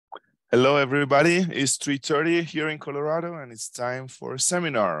Hello, everybody. It's 3:30 here in Colorado, and it's time for a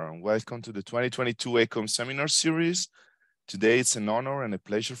seminar. Welcome to the 2022 ECOM Seminar Series. Today, it's an honor and a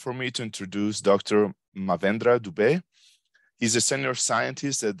pleasure for me to introduce Dr. Manvendra Dubey. He's a senior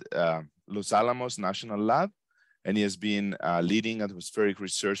scientist at Los Alamos National Lab, and he has been leading atmospheric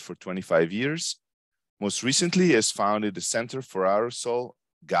research for 25 years. Most recently, he has founded the Center for Aerosol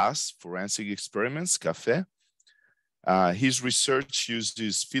Gas Forensic Experiments, CAFE. His research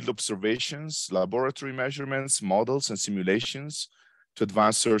uses field observations, laboratory measurements, models, and simulations to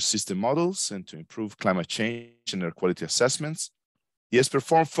advance Earth system models and to improve climate change and air quality assessments. He has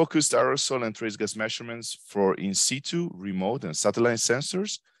performed focused aerosol and trace gas measurements for in situ, remote, and satellite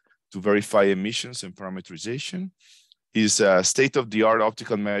sensors to verify emissions and parameterization. His state-of-the-art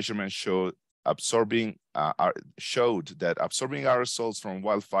optical measurements showed that absorbing aerosols from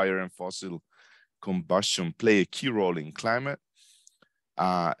wildfire and fossil combustion play a key role in climate.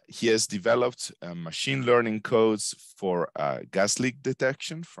 He has developed machine learning codes for gas leak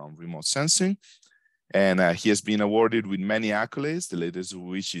detection from remote sensing. And he has been awarded with many accolades, the latest of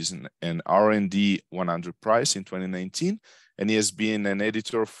which is an R&D 100 prize in 2019. And he has been an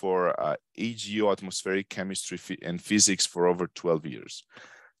editor for AGO Atmospheric Chemistry and Physics for over 12 years.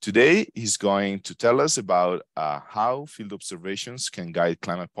 Today, he's going to tell us about how field observations can guide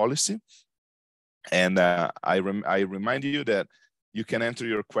climate policy. And I remind you that you can enter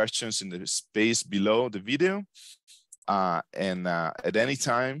your questions in the space below the video and at any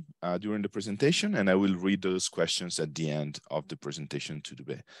time during the presentation, and I will read those questions at the end of the presentation to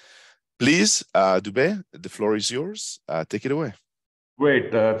Dubey. Please, Dubey, the floor is yours. Take it away.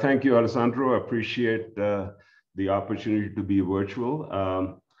 Great. Thank you, Alessandro. I appreciate the opportunity to be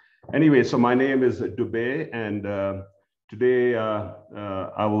virtual. Anyway, so my name is Dubey, and today,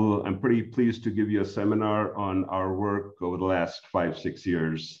 I'm pretty pleased to give you a seminar on our work over the last 5-6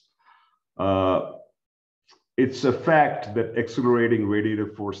 years. It's a fact that accelerating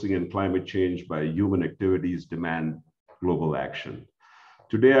radiative forcing and climate change by human activities demand global action.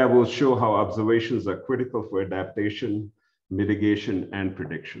 Today, I will show how observations are critical for adaptation, mitigation, and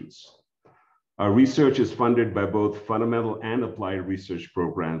predictions. Our research is funded by both fundamental and applied research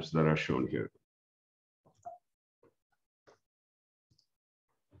programs that are shown here.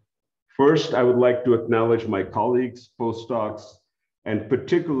 First, I would like to acknowledge my colleagues, postdocs, and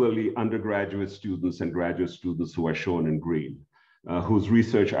particularly undergraduate students and graduate students who are shown in green, whose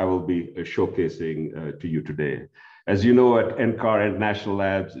research I will be showcasing to you today. As you know, at NCAR and National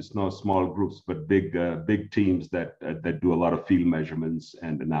Labs, it's not small groups, but big teams that do a lot of field measurements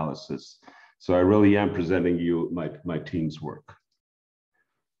and analysis. So I really am presenting you my team's work.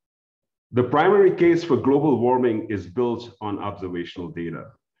 The primary case for global warming is built on observational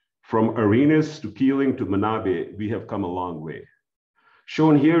data. From Arenas to Keeling to Manabe, we have come a long way.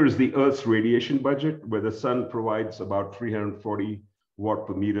 Shown here is the Earth's radiation budget, where the sun provides about 340 watt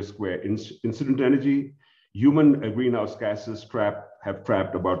per meter square incident energy. Human greenhouse gases have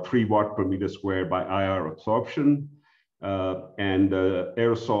trapped about 3 watt per meter square by IR absorption, and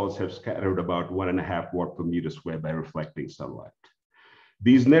aerosols have scattered about 1.5 watt per meter square by reflecting sunlight.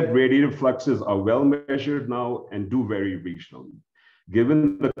 These net radiative fluxes are well measured now and do vary regionally.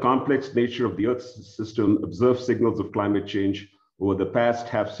 Given the complex nature of the Earth's system, observed signals of climate change over the past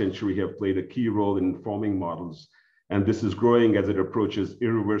half-century have played a key role in informing models, and this is growing as it approaches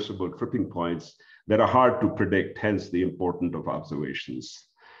irreversible tripping points that are hard to predict, hence the importance of observations.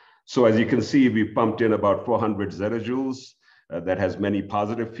 So as you can see, we pumped in about 400 zettajoules. That has many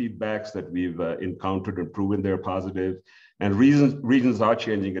positive feedbacks that we've encountered and proven they're positive. And regions are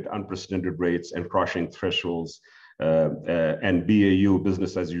changing at unprecedented rates and crossing thresholds. And BAU,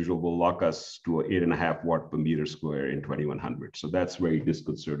 business as usual, will lock us to 8.5 watt per meter square in 2100. So that's very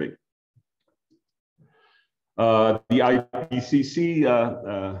disconcerting. The IPCC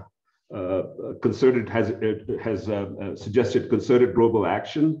has suggested concerted global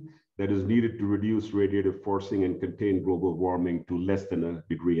action that is needed to reduce radiative forcing and contain global warming to less than 1.5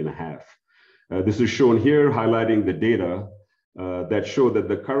 degrees. This is shown here, highlighting the data that show that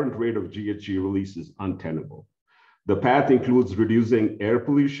the current rate of GHG release is untenable. The path includes reducing air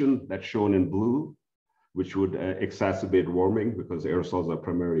pollution, that's shown in blue, which would exacerbate warming because aerosols are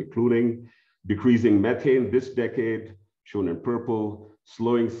primarily cooling, decreasing methane this decade, shown in purple,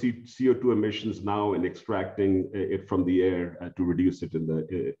 slowing CO2 emissions now and extracting it from the air to reduce it in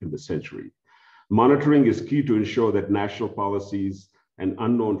the century. Monitoring is key to ensure that national policies and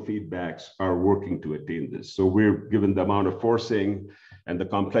unknown feedbacks are working to attain this. So we're given the amount of forcing and the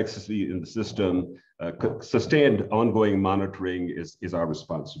complexity in the system, sustained ongoing monitoring is our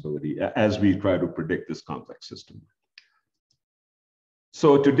responsibility as we try to predict this complex system.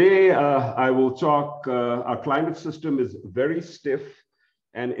 So today I will talk, our climate system is very stiff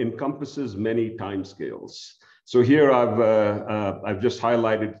and encompasses many timescales. So here I've just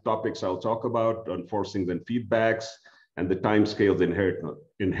highlighted topics I'll talk about on forcings and feedbacks and the timescales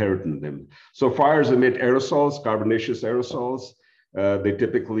inherent in them. So fires emit aerosols, carbonaceous aerosols. They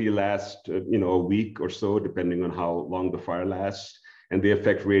typically last, a week or so, depending on how long the fire lasts, and they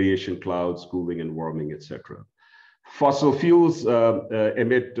affect radiation clouds, cooling and warming, etc. Fossil fuels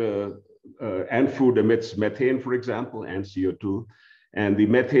emit, and food emits methane, for example, and CO2. And the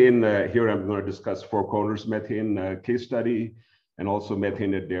methane, here I'm going to discuss Four Corners methane case study, and also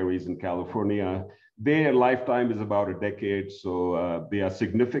methane at dairies in California. Their lifetime is about a decade, so they are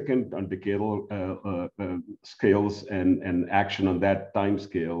significant on decadal scales, and action on that time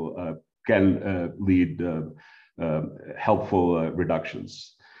scale can lead helpful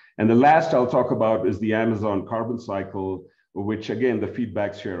reductions. And the last I'll talk about is the Amazon carbon cycle, which again, the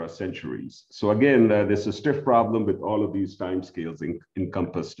feedbacks here are centuries. So again, there's a stiff problem with all of these timescales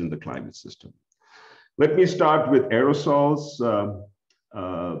encompassed in the climate system. Let me start with aerosols.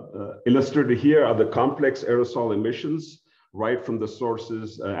 Illustrated here are the complex aerosol emissions, right from the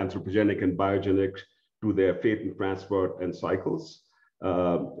sources, anthropogenic and biogenic, to their fate and transport and cycles.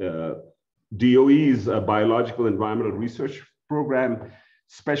 DOE's Biological Environmental Research Program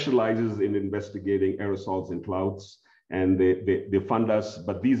specializes in investigating aerosols in clouds, and they fund us,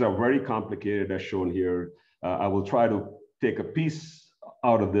 but these are very complicated as shown here. I will try to take a piece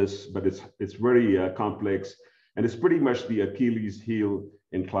out of this, but it's very complex, and it's pretty much the Achilles heel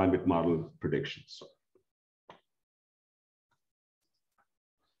in climate model predictions.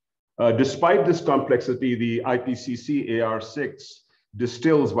 Despite this complexity, the IPCC AR6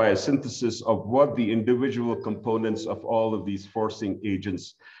 distills by a synthesis of what the individual components of all of these forcing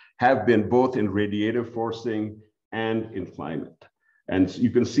agents have been, both in radiative forcing and in climate. And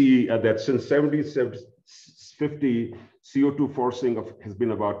you can see that since 1750, CO2 forcing has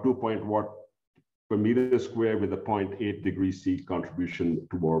been about 2 watt per meter square, with a 0.8 degrees C contribution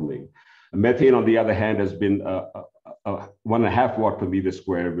to warming. Methane, on the other hand, has been 1.5 watt per meter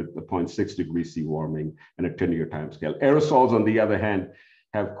square, with a 0.6 degrees C warming and a 10-year time scale. Aerosols, on the other hand,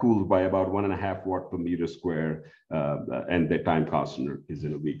 have cooled by about 1.5 watt per meter square, and their time constant is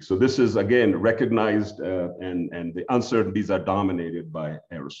in a week. So this is, again, recognized, and the uncertainties are dominated by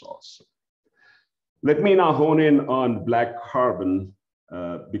aerosols. Let me now hone in on black carbon,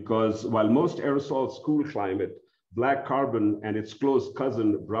 because while most aerosols cool climate, black carbon and its close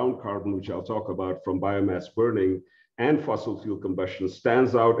cousin, brown carbon, which I'll talk about from biomass burning and fossil fuel combustion,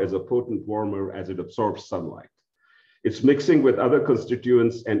 stands out as a potent warmer as it absorbs sunlight. Its mixing with other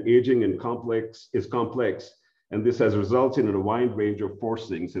constituents and aging is complex, and this has resulted in a wide range of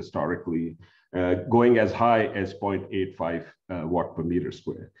forcings historically, going as high as 0.85 watt per meter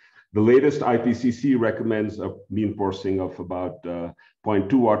square. The latest IPCC recommends a mean forcing of about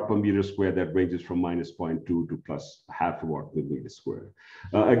 0.2 watt per meter square that ranges from -0.2 to +0.5 watt per meter square.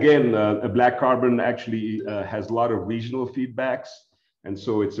 Again, black carbon actually has a lot of regional feedbacks, and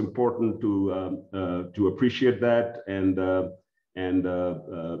so it's important to appreciate that. And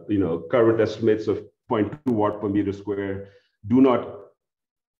current estimates of 0.2 watt per meter square do not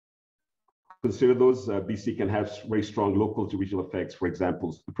consider those. BC can have very strong local to regional effects, for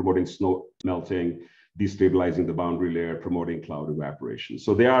example, promoting snow melting, destabilizing the boundary layer, promoting cloud evaporation.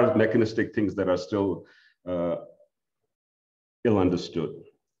 So there are mechanistic things that are still ill understood.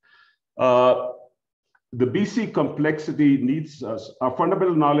 The BC complexity needs us. Our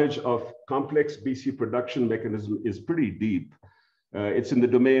fundamental knowledge of complex BC production mechanism is pretty deep. It's in the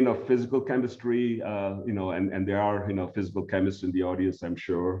domain of physical chemistry, and there are physical chemists in the audience, I'm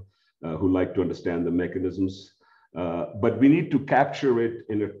sure, who like to understand the mechanisms. But we need to capture it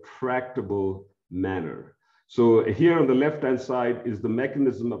in a tractable manner. So here on the left-hand side is the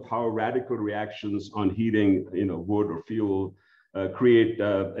mechanism of how radical reactions on heating, wood or fuel create,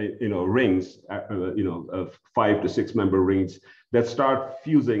 rings, of 5 to 6 member rings that start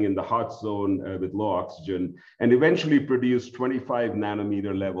fusing in the hot zone with low oxygen, and eventually produce 25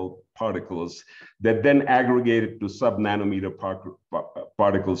 nanometer level particles that then aggregate to sub-nanometer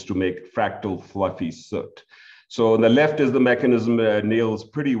particles to make fractal fluffy soot. So on the left is the mechanism nails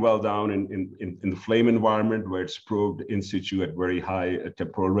pretty well down in the flame environment, where it's probed in situ at very high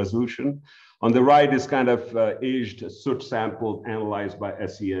temporal resolution. On the right is kind of aged soot samples analyzed by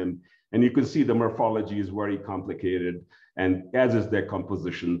SEM. And you can see the morphology is very complicated, and as is their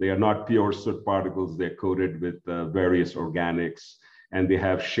composition. They are not pure soot particles. They're coated with various organics, and they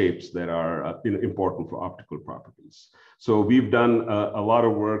have shapes that are important for optical properties. So we've done a lot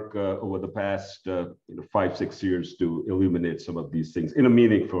of work over the past 5-6 years to illuminate some of these things in a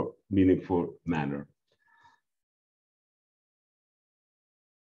meaningful manner.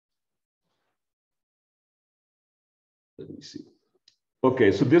 Let me see.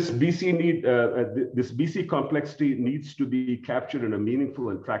 Okay, so this BC complexity needs to be captured in a meaningful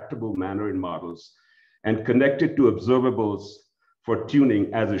and tractable manner in models and connected to observables for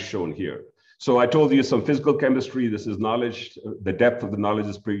tuning, as is shown here. So I told you some physical chemistry. This is knowledge. The depth of the knowledge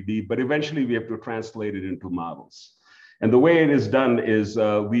is pretty deep, but eventually we have to translate it into models. And the way it is done is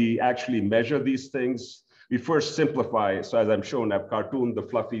we actually measure these things. We first simplify. So as I'm showing, I've cartooned the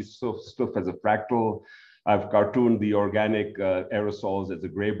fluffy stuff as a fractal. I've cartooned the organic aerosols as a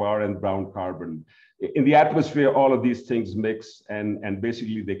gray bar and brown carbon. In the atmosphere, all of these things mix, and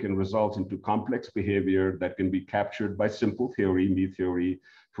basically they can result into complex behavior that can be captured by simple theory, me theory.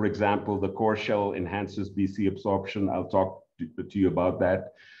 For example, the core shell enhances BC absorption. I'll talk to you about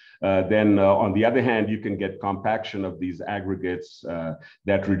that. Then on the other hand, you can get compaction of these aggregates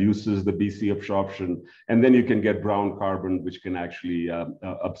that reduces the BC absorption. And then you can get brown carbon, which can actually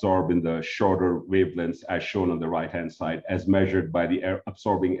absorb in the shorter wavelengths as shown on the right-hand side, as measured by the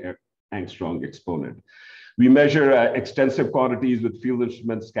absorbing angstrom exponent. We measure extensive quantities with field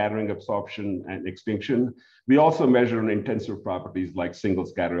instruments, scattering, absorption, and extinction. We also measure intensive properties like single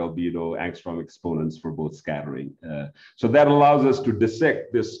scatter albedo, angstrom exponents for both scattering. So that allows us to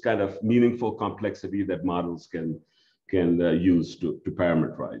dissect this kind of meaningful complexity that models can use to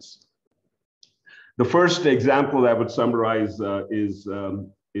parameterize. The first example I would summarize is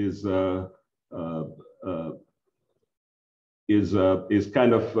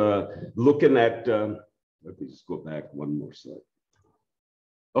kind of looking at. Let me just go back one more slide.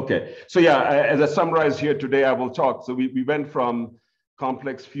 Okay, so yeah, as I summarize here today, I will talk. So we went from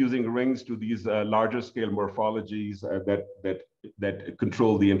complex fusing rings to these larger scale morphologies that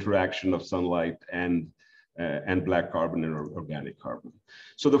control the interaction of sunlight and black carbon and organic carbon.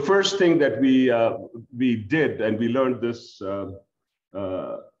 So the first thing that we did, and we learned this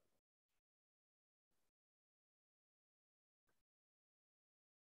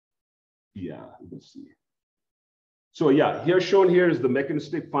yeah, let's see. So yeah, shown here is the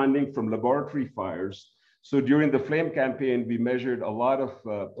mechanistic finding from laboratory fires. So during the flame campaign, we measured a lot of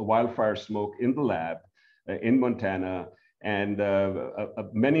wildfire smoke in the lab in Montana and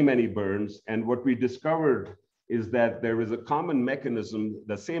many burns. And what we discovered is that there is a common mechanism,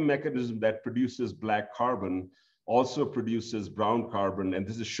 the same mechanism that produces black carbon also produces brown carbon. And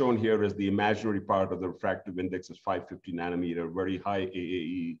this is shown here as the imaginary part of the refractive index is 550 nanometer, very high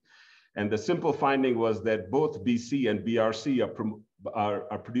AAE. And the simple finding was that both BC and BRC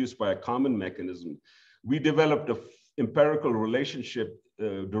are produced by a common mechanism. We developed an empirical relationship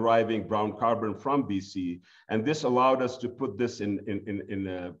deriving brown carbon from BC, and this allowed us to put this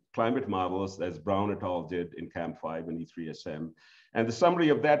in climate models, as Brown et al. Did in CAM5 and E3SM. And the summary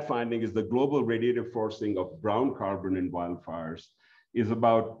of that finding is the global radiative forcing of brown carbon in wildfires is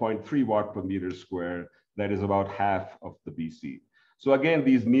about 0.3 watt per meter square. That is about half of the BC. So again,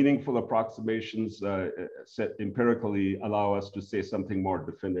 these meaningful approximations set empirically allow us to say something more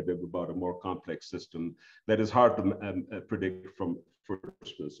definitive about a more complex system that is hard to predict from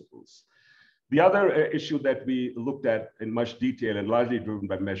first principles. The other issue that we looked at in much detail and largely driven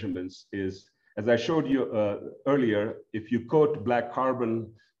by measurements is, as I showed you earlier, if you coat black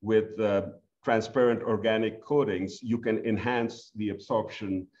carbon with transparent organic coatings, you can enhance the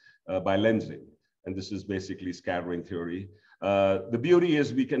absorption by lensing. And this is basically scattering theory. The beauty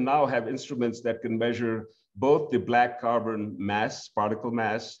is we can now have instruments that can measure both the black carbon mass, particle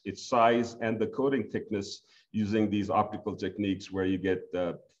mass, its size, and the coating thickness using these optical techniques where you get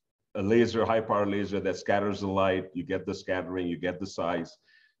a laser, high power laser that scatters the light, you get the scattering, you get the size.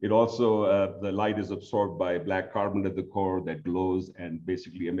 It also, the light is absorbed by black carbon at the core that glows and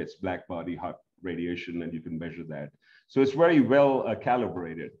basically emits black body hot radiation, and you can measure that. So it's very well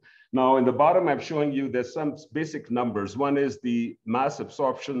calibrated. Now, in the bottom, I'm showing you there's some basic numbers. One is the mass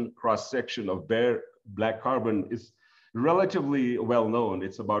absorption cross-section of bare black carbon is relatively well known.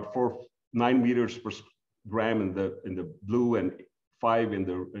 It's about 9 meters per gram in the blue and 5 in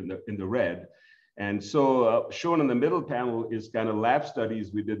the red. And so shown in the middle panel is kind of lab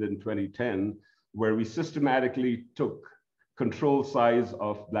studies we did in 2010, where we systematically took control size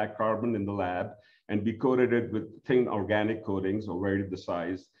of black carbon in the lab and we coated it with thin organic coatings or varied the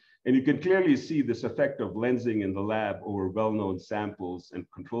size. And you can clearly see this effect of lensing in the lab over well-known samples and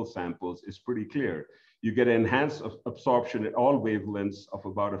control samples is pretty clear. You get enhanced absorption at all wavelengths of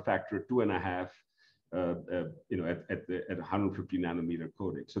about a factor of 2.5, at 150 nanometer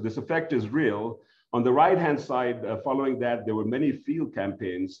coating. So this effect is real. On the right-hand side, following that, there were many field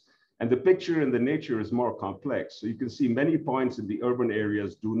campaigns, and the picture in the nature is more complex. So you can see many points in the urban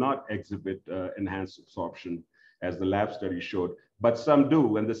areas do not exhibit enhanced absorption, as the lab study showed, but some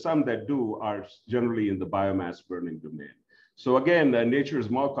do, and the some that do are generally in the biomass burning domain. So again, nature is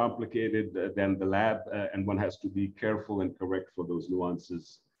more complicated than the lab, and one has to be careful and correct for those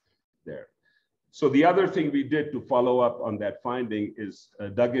nuances there. So the other thing we did to follow up on that finding is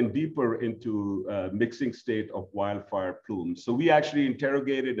dug in deeper into mixing state of wildfire plumes. So we actually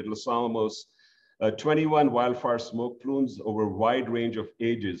interrogated at Los Alamos 21 wildfire smoke plumes over a wide range of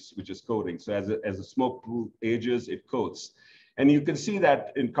ages, which is coating. So as a smoke plume ages, it coats. And you can see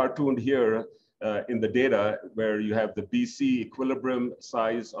that in cartooned here in the data, where you have the BC equilibrium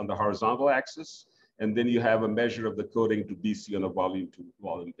size on the horizontal axis, and then you have a measure of the coating to BC on a volume to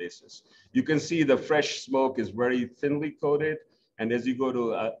volume basis. You can see the fresh smoke is very thinly coated. And as you go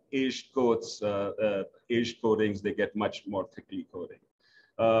to aged coats, aged coatings, they get much more thickly coated.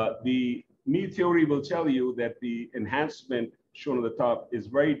 The me theory will tell you that the enhancement shown on the top is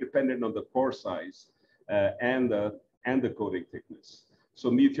very dependent on the pore size and the coating thickness.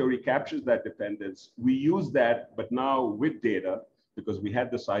 So me theory captures that dependence. We use that, but now with data, because we had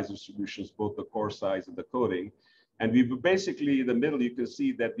the size distributions, both the core size and the coating. And we basically, in the middle, you can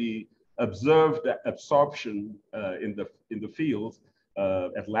see that the observed absorption in the field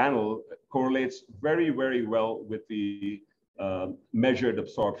at LANL correlates very, very well with the measured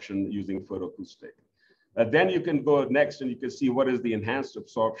absorption using photoacoustic. Then you can go next and you can see what is the enhanced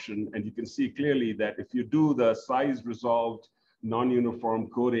absorption. And you can see clearly that if you do the size resolved non-uniform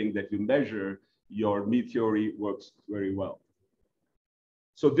coating that you measure, your me theory works very well.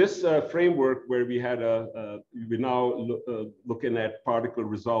 So this framework where we had we're now looking at particle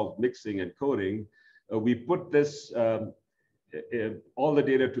resolved mixing and coating, we put this, all the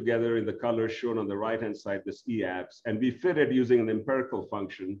data together in the colors shown on the right-hand side, this EAPS, and we fit it using an empirical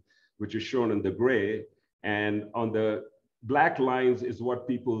function, which is shown in the gray. And on the black lines is what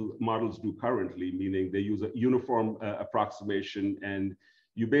models do currently, meaning they use a uniform approximation. And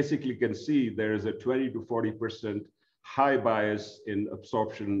you basically can see there is a 20 to 40% high bias in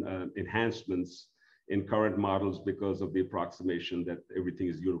absorption enhancements in current models because of the approximation that everything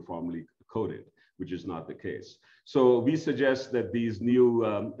is uniformly coated, which is not the case. So we suggest that these new,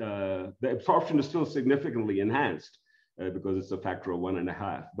 the absorption is still significantly enhanced because it's a factor of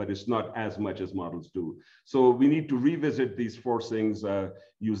 1.5, but it's not as much as models do. So we need to revisit these forcings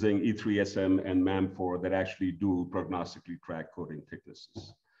using E3SM and MAM4 that actually do prognostically track coating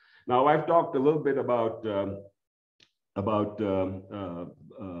thicknesses. Now I've talked a little bit about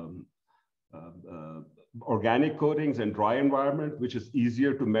organic coatings and dry environment, which is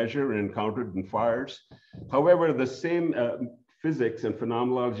easier to measure and encountered in fires. However, the same physics and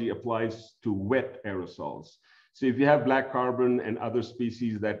phenomenology applies to wet aerosols. So if you have black carbon and other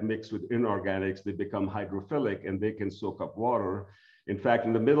species that mix with inorganics, they become hydrophilic and they can soak up water. In fact,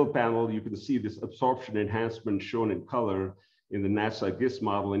 in the middle panel, you can see this absorption enhancement shown in color in the NASA GISS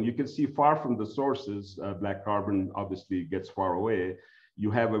model. And you can see far from the sources, black carbon obviously gets far away.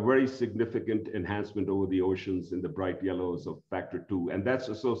 You have a very significant enhancement over the oceans in the bright yellows of factor 2. And that's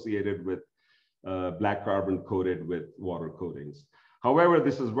associated with black carbon coated with water coatings. However,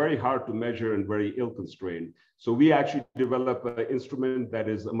 this is very hard to measure and very ill-constrained. So we actually develop an instrument that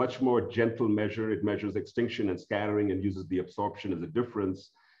is a much more gentle measure. It measures extinction and scattering and uses the absorption as a difference.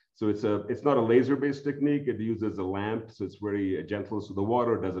 So it's not a laser-based technique. It uses a lamp, so it's very gentle, so the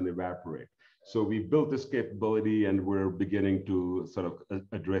water doesn't evaporate. So we built this capability and we're beginning to sort of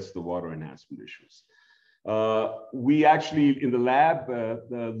address the water enhancement issues. We actually, in the lab,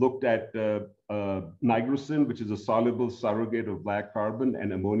 looked at nigrosin, which is a soluble surrogate of black carbon,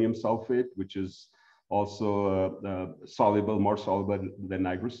 and ammonium sulfate, which is also soluble, more soluble than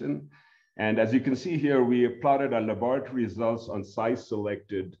nigrosin. And as you can see here, we plotted our laboratory results on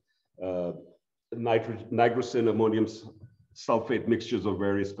size-selected nigrosin ammonium sulfate mixtures of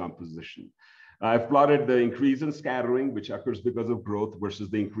various composition. I've plotted the increase in scattering, which occurs because of growth, versus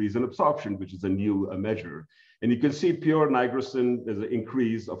the increase in absorption, which is a new measure. And you can see pure nigrosin, there's an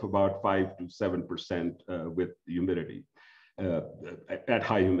increase of about 5 to 7% with humidity, at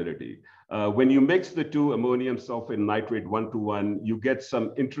high humidity. When you mix the two, ammonium sulfate and nitrate 1-to-1, you get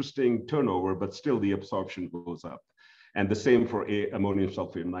some interesting turnover, but still the absorption goes up. And the same for ammonium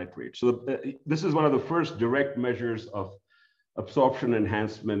sulfate and nitrate. So this is one of the first direct measures of absorption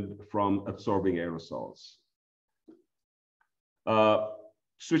enhancement from absorbing aerosols.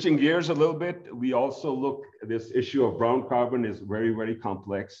 Switching gears a little bit, we also look at this issue of brown carbon is very, very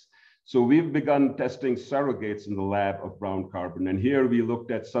complex. So we've begun testing surrogates in the lab of brown carbon. And here we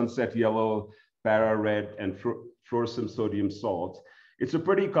looked at sunset yellow para-red, and fluorescent sodium salts. It's a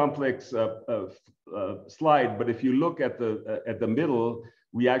pretty complex slide, but if you look at the middle,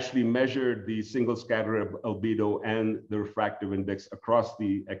 we actually measured the single scatter albedo and the refractive index across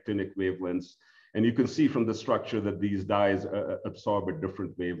the actinic wavelengths. And you can see from the structure that these dyes absorb at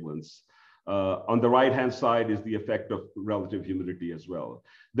different wavelengths. On the right-hand side is the effect of relative humidity as well.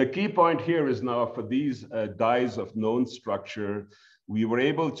 The key point here is now for these dyes of known structure, we were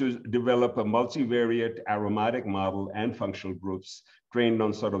able to develop a multivariate aromatic model and functional groups trained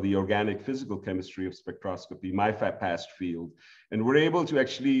on sort of the organic physical chemistry of spectroscopy, my past field. And we're able to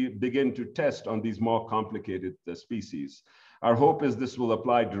actually begin to test on these more complicated species. Our hope is this will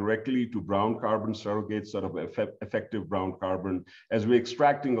apply directly to brown carbon surrogates, sort of effective brown carbon, as we're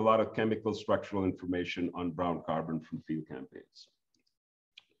extracting a lot of chemical structural information on brown carbon from field campaigns.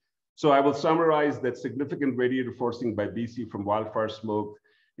 So I will summarize that significant radiative forcing by BC from wildfire smoke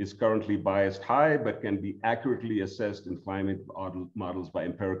is currently biased high, but can be accurately assessed in climate models by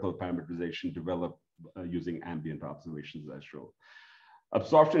empirical parameterization developed using ambient observations as shown.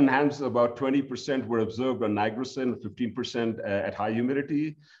 Absorption enhanced about 20% were observed on nigrosin, 15% at high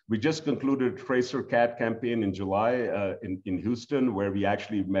humidity. We just concluded a tracer CAT campaign in July in Houston, where we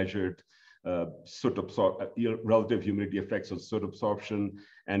actually measured relative humidity effects on soot absorption.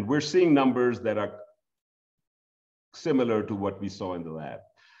 And we're seeing numbers that are similar to what we saw in the lab.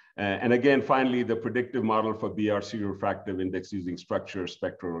 And again, finally, the predictive model for BRC refractive index using structure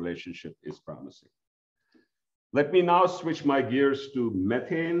spectral relationship is promising. Let me now switch my gears to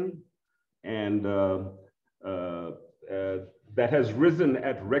methane, and that has risen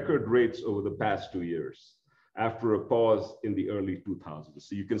at record rates over the past 2 years after a pause in the early 2000s.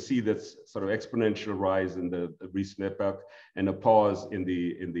 So you can see this sort of exponential rise in the recent epoch and a pause in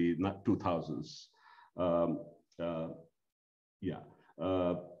the 2000s.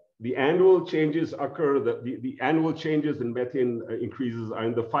 The annual changes occur, the annual changes in methane increases are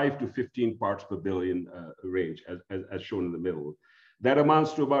in the 5 to 15 parts per billion range, as shown in the middle. That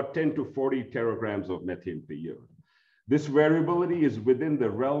amounts to about 10 to 40 teragrams of methane per year. This variability is within the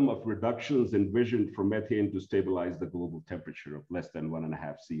realm of reductions envisioned for methane to stabilize the global temperature of less than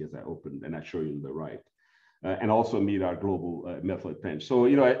 1.5 C, as I opened, and I show you on the right, and also meet our global methane bench. So,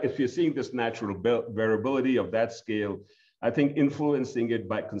 you know, if you're seeing this natural variability of that scale, I think influencing it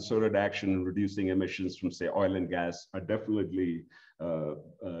by concerted action and reducing emissions from, say, oil and gas are definitely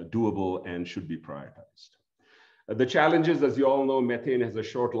doable and should be prioritized. The challenges, as you all know, methane has a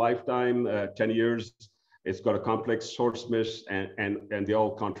short lifetime, 10 years. It's got a complex source mix, and they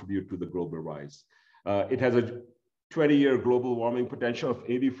all contribute to the global rise. It has a 20-year global warming potential of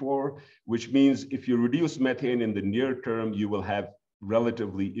 84, which means if you reduce methane in the near term, you will have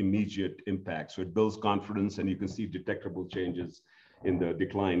relatively immediate impact. So it builds confidence, and you can see detectable changes in the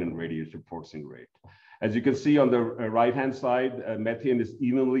decline in radiative forcing rate. As you can see on the right-hand side, methane is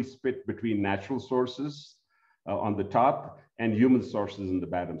evenly split between natural sources on the top and human sources in the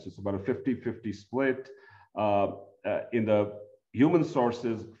bottom. So it's about a 50-50 split. In the human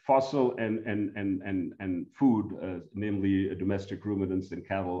sources, fossil and food, namely domestic ruminants and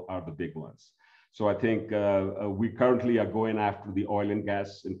cattle, are the big ones. So I think we currently are going after the oil and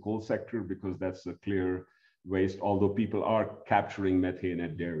gas and coal sector because that's a clear waste, although people are capturing methane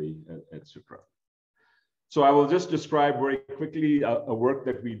at dairy, etc. So I will just describe very quickly a work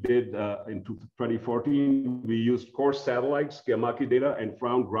that we did in 2014. We used core satellites, Skiamaki data, and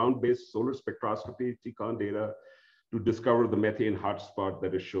found ground-based solar spectroscopy, TCON data, to discover the methane hotspot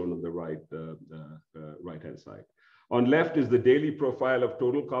that is shown on the right-hand side. On left is the daily profile of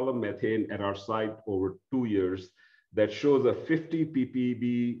total column methane at our site over 2 years that shows a 50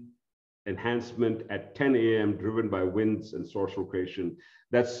 ppb enhancement at 10 a.m. driven by winds and source location.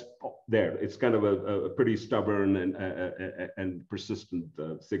 That's there. It's kind of a pretty stubborn and persistent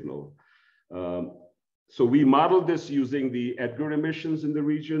signal. So we modeled this using the Edgar emissions in the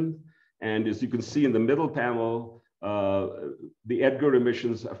region. And as you can see in the middle panel, the Edgar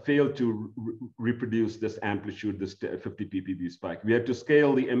emissions failed to reproduce this amplitude, this 50 ppb spike. We had to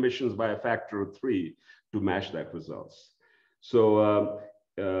scale the emissions by a factor of 3 to match that results. So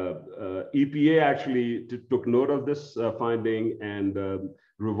EPA actually took note of this finding and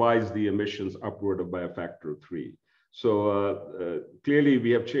revised the emissions upward by a factor of 3. So clearly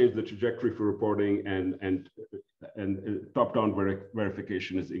we have changed the trajectory for reporting, and top-down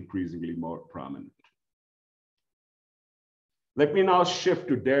verification is increasingly more prominent. Let me now shift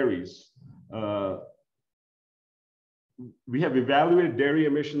to dairies. We have evaluated dairy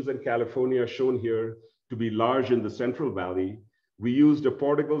emissions in California, shown here to be large in the Central Valley. We used a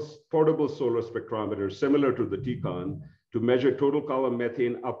portable solar spectrometer similar to the TCON to measure total column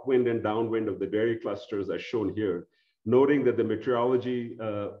methane upwind and downwind of the dairy clusters as shown here, noting that the meteorology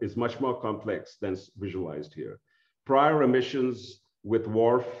is much more complex than visualized here. Prior emissions with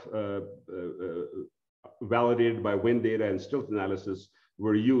WRF validated by wind data and stilt analysis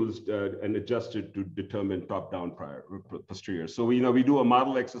were used and adjusted to determine top-down prior posterior. So we do a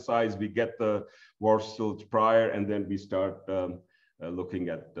model exercise, we get the WRF stilts prior, and then we start looking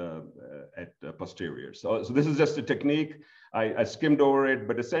at posterior. So this is just a technique. I skimmed over it,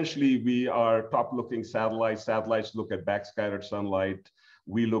 but essentially we are top-looking satellites. Satellites look at backscattered sunlight.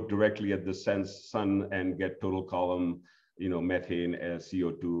 We look directly at the sun and get total column, methane,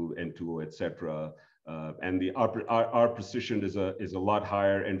 CO2, N2O, et cetera. And our precision is a lot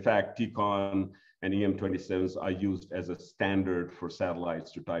higher. In fact, TCON and EM27s are used as a standard for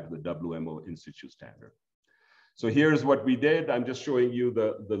satellites to tie to the WMO Institute standard. So here's what we did. I'm just showing you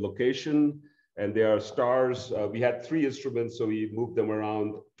the location, and there are stars. We had 3 instruments, so we moved them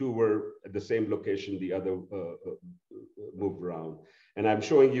around. 2 were at the same location, the other moved around. And I'm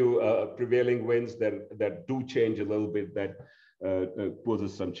showing you prevailing winds that do change a little bit, that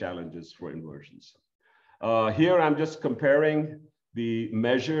poses some challenges for inversions. Here, I'm just comparing the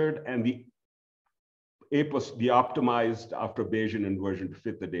measured and the optimized after Bayesian inversion to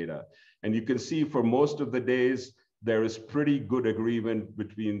fit the data. And you can see for most of the days, there is pretty good agreement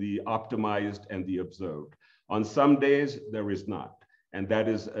between the optimized and the observed. On some days, there is not. And that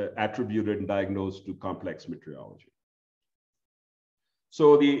is attributed and diagnosed to complex meteorology.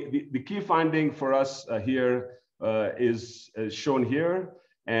 So the key finding for us here is shown here.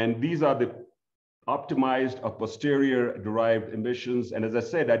 And these are the optimized or posterior derived emissions. And as I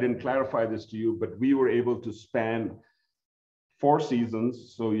said, I didn't clarify this to you, but we were able to span 4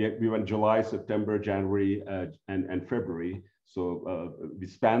 seasons. So we went July, September, January, and February. So we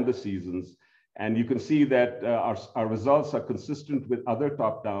spanned the seasons. And you can see that our results are consistent with other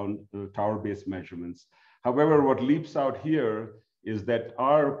top-down tower-based measurements. However, what leaps out here is that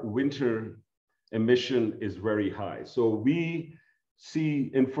our winter emission is very high. So we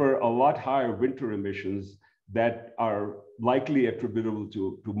infer a lot higher winter emissions that are likely attributable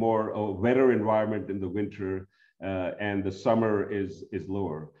to more wetter environment in the winter, and the summer is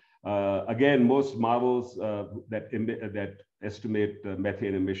lower. Again, most models that estimate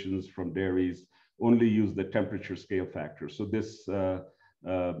methane emissions from dairies only use the temperature scale factor. So this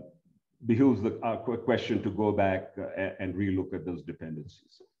behooves the question to go back and relook at those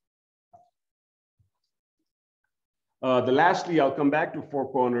dependencies. Lastly, I'll come back to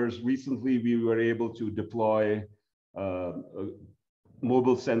Four Corners. Recently, we were able to deploy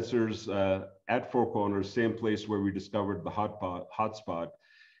mobile sensors at Four Corners, same place where we discovered the hotspot.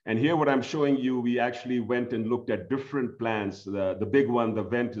 And here, what I'm showing you, we actually went and looked at different plants. The big one, the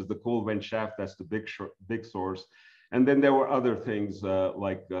vent, is the coal vent shaft. That's the big source. And then there were other things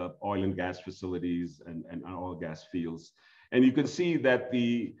like oil and gas facilities and oil gas fields. And you can see that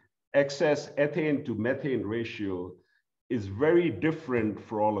the excess ethane to methane ratio is very different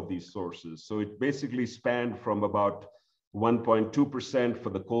for all of these sources. So it basically spanned from about 1.2% for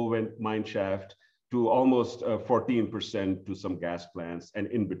the coal vent mine shaft to almost 14% to some gas plants and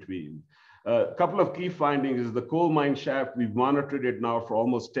in between. A couple of key findings is the coal mine shaft, we've monitored it now for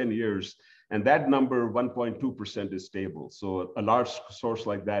almost 10 years, and that number, 1.2%, is stable. So a large source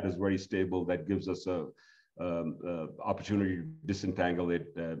like that is very stable. That gives us a opportunity to disentangle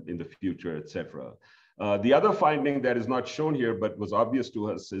it in the future, et cetera. The other finding that is not shown here, but was obvious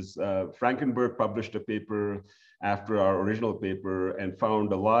to us, is Frankenberg published a paper after our original paper and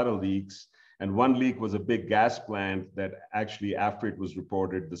found a lot of leaks. And one leak was a big gas plant that actually, after it was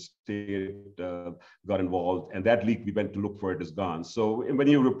reported, the state got involved. And that leak, we went to look for it, is gone. So when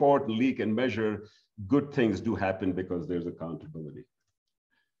you report, leak, and measure, good things do happen because there's accountability.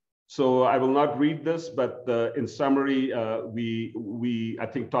 So I will not read this, but in summary, I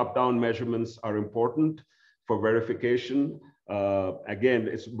think top-down measurements are important for verification. Again,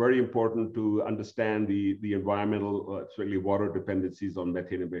 it's very important to understand the environmental, certainly water dependencies on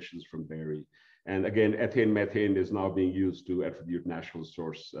methane emissions from dairy. And again, ethane methane is now being used to attribute national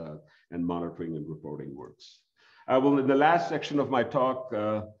source and monitoring and reporting works. I will, in the last section of my talk,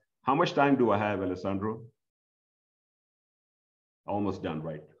 how much time do I have, Alessandro? Almost done,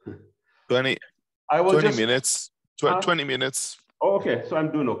 right? 20 minutes. 20 minutes. Oh, okay, so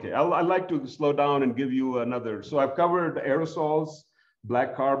I'm doing okay. I'd like to slow down and give you another. So I've covered aerosols,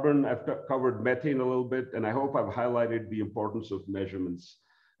 black carbon, I've covered methane a little bit, and I hope I've highlighted the importance of measurements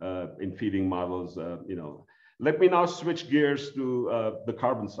in feeding models. Let me now switch gears to the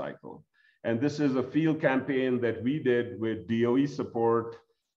carbon cycle. And this is a field campaign that we did with DOE support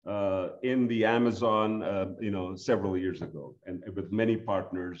in the Amazon, several years ago, and with many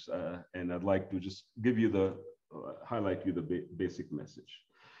partners. And I'd like to just give you highlight you the basic message.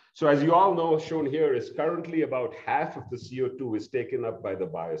 So as you all know, shown here is currently about half of the CO2 is taken up by the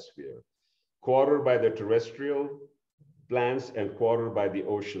biosphere, quarter by the terrestrial plants, and quarter by the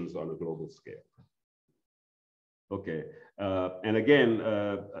oceans on a global scale. Okay, and again,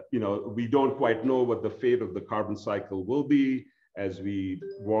 we don't quite know what the fate of the carbon cycle will be as we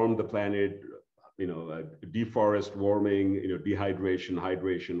warm the planet, deforest, warming, dehydration,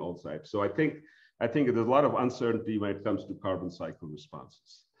 hydration, all sides. So I think there's a lot of uncertainty when it comes to carbon cycle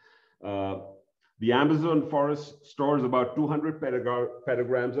responses. The Amazon forest stores about 200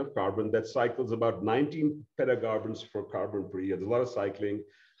 petagrams of carbon that cycles about 19 petagarbons for carbon per year. There's a lot of cycling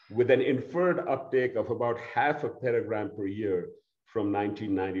with an inferred uptake of about half a petagram per year from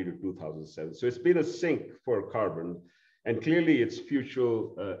 1990 to 2007. So it's been a sink for carbon, and clearly its future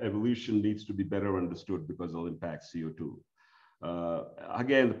evolution needs to be better understood because it'll impact CO2.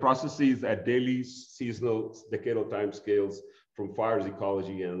 Again, the processes at daily, seasonal, decadal timescales from fires,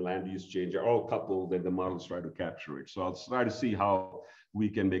 ecology, and land use change are all coupled, and the models try to capture it. So I'll try to see how we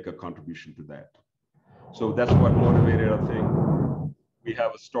can make a contribution to that. So that's what motivated, I think. We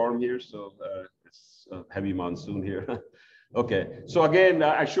have a storm here, so it's a heavy monsoon here. Okay, so again,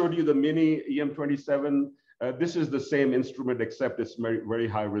 I showed you the mini EM27. This is the same instrument, except it's very, very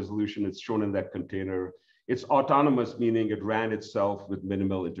high resolution. It's shown in that container. It's autonomous, meaning it ran itself with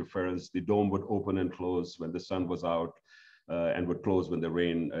minimal interference. The dome would open and close when the sun was out, and would close when it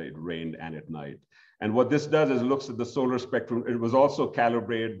rained and at night. And what this does is looks at the solar spectrum. It was also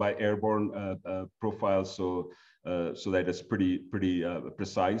calibrated by airborne profiles, so that it's pretty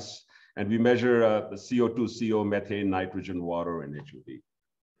precise. And we measure CO2, CO, methane, nitrogen, water, and HOV.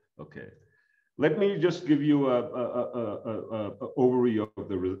 Okay, let me just give you an overview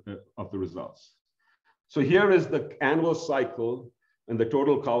of the results. So here is the annual cycle in the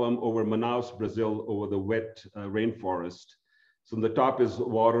total column over Manaus, Brazil, over the wet rainforest. So the top is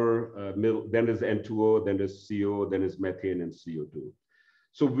water, then is N2O, then is CO, then is methane and CO2.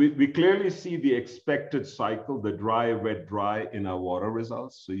 So we clearly see the expected cycle, the dry, wet, dry in our water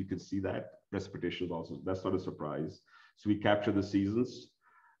results. So you can see that precipitation is also, that's not a surprise. So we capture the seasons.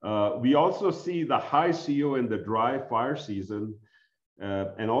 We also see the high CO in the dry fire season,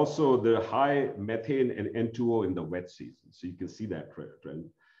 and also the high methane and N2O in the wet season. So you can see that trend.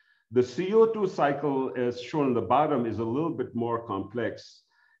 The CO2 cycle, as shown on the bottom, is a little bit more complex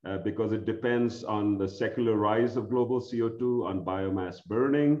because it depends on the secular rise of global CO2, on biomass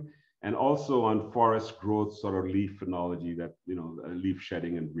burning, and also on forest growth, sort of leaf phenology, that, leaf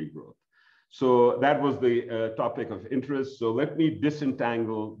shedding and regrowth. So that was the topic of interest. So let me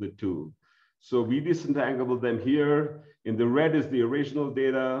disentangle the two. So we disentangled them here. In the red is the original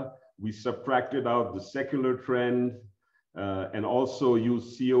data. We subtracted out the secular trend, and also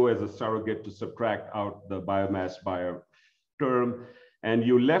use CO as a surrogate to subtract out the biomass buyer term. And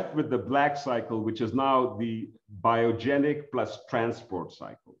you left with the black cycle, which is now the biogenic plus transport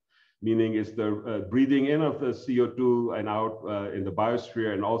cycle, meaning it's the breathing in of the CO2 and out in the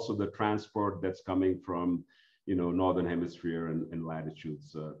biosphere, and also the transport that's coming from, northern hemisphere and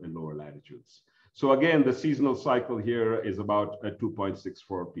latitudes and lower latitudes. So again, the seasonal cycle here is about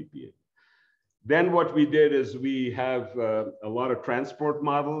 2.64 ppm. Then what we did is we have a lot of transport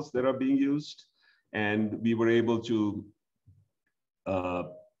models that are being used, and we were able to,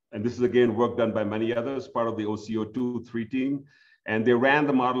 and this is again work done by many others, part of the OCO2 team, and they ran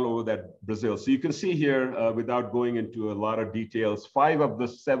the model over that Brazil. So you can see here, without going into a lot of details, 5 of the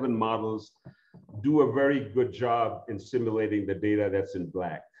 7 models do a very good job in simulating the data that's in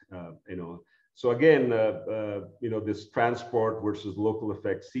black. So again, this transport versus local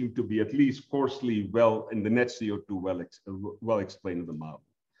effects seem to be at least coarsely well in the net CO2 well explained in the model.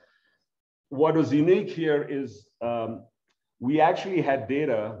 What was unique here is we actually had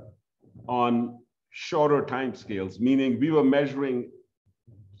data on shorter timescales, meaning we were measuring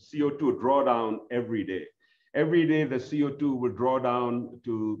CO2 drawdown every day. Every day, the CO2 would draw down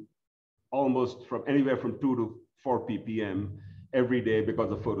to almost from anywhere from 2 to 4 ppm every day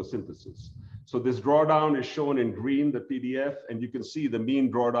because of photosynthesis. So this drawdown is shown in green, the PDF, and you can see the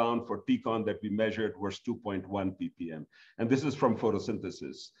mean drawdown for TCON that we measured was 2.1 ppm. And this is from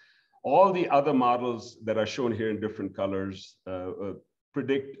photosynthesis. All the other models that are shown here in different colors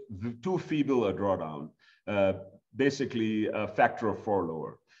predict too feeble a drawdown, basically a factor of 4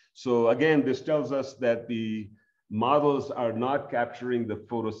 lower. So again, this tells us that the models are not capturing the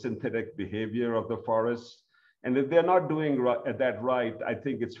photosynthetic behavior of the forest. And if they're not doing that right, I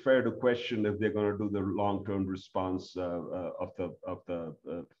think it's fair to question if they're going to do the long-term response of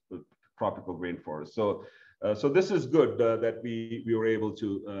the rainforest. So this is good that we were able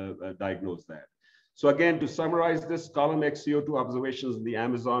to diagnose that. So again, to summarize this, column X CO2 observations in the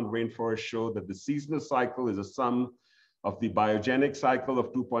Amazon rainforest show that the seasonal cycle is a sum of the biogenic cycle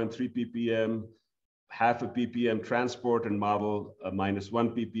of 2.3 ppm, half a ppm transport and model, -1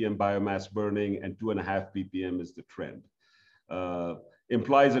 ppm biomass burning, and 2.5 ppm is the trend.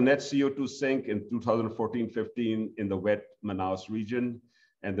 Implies a net CO2 sink in 2014-15 in the wet Manaus region,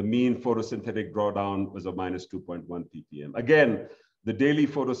 and the mean photosynthetic drawdown was a -2.1 ppm. Again, the daily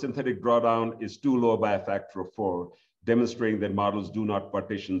photosynthetic drawdown is too low by a factor of 4, demonstrating that models do not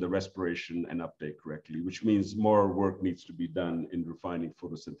partition the respiration and uptake correctly, which means more work needs to be done in refining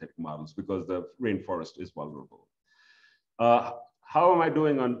photosynthetic models because the rainforest is vulnerable. How am I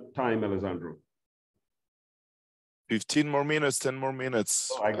doing on time, Alessandro? 15 more minutes, 10 more minutes.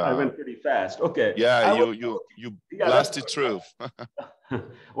 Oh, I went pretty fast. Okay. Yeah, you blasted through.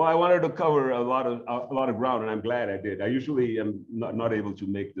 Well, I wanted to cover a lot of ground, and I'm glad I did. I usually am not able to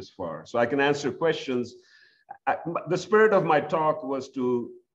make this far, so I can answer questions. The spirit of my talk was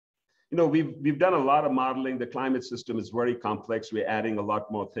to, we've done a lot of modeling. The climate system is very complex. We're adding a lot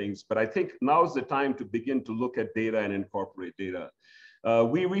more things, but I think now's the time to begin to look at data and incorporate data.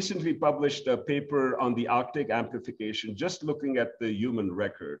 We recently published a paper on the Arctic amplification, just looking at the human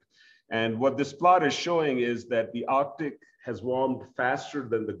record. And what this plot is showing is that the Arctic has warmed faster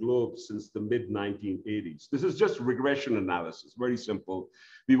than the globe since the mid-1980s. This is just regression analysis, very simple.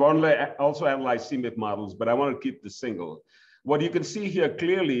 We've also analyzed CMIP models, but I want to keep this single. What you can see here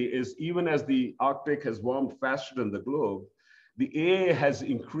clearly is even as the Arctic has warmed faster than the globe, the AA has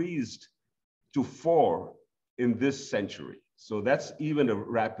increased to 4 in this century. So that's even a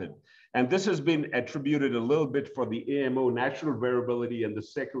rapid. And this has been attributed a little bit for the AMO natural variability and the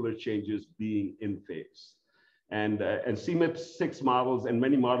secular changes being in phase. And CMIP 6 models and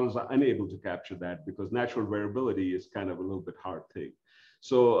many models are unable to capture that because natural variability is kind of a little bit hard thing.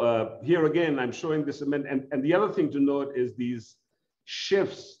 So here again, I'm showing this, and the other thing to note is these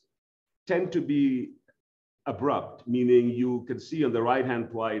shifts tend to be abrupt, meaning you can see on the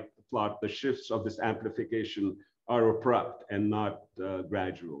right-hand plot, the shifts of this amplification are abrupt and not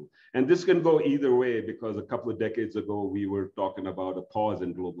gradual. And this can go either way because a couple of decades ago, we were talking about a pause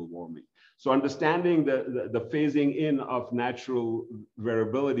in global warming. So understanding the phasing in of natural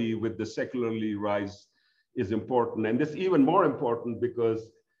variability with the secularly rise is important. And this even more important because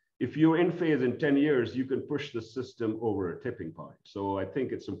if you're in phase in 10 years, you can push the system over a tipping point. So I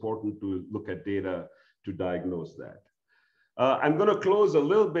think it's important to look at data to diagnose that. I'm going to close a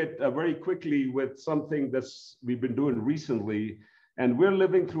little bit very quickly with something we've been doing recently, and we're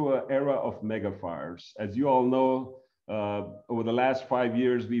living through an era of mega fires. As you all know, over the last 5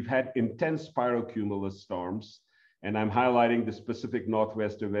 years, we've had intense pyrocumulus storms, and I'm highlighting the Pacific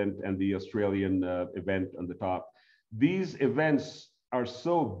Northwest event and the Australian event on the top. These events are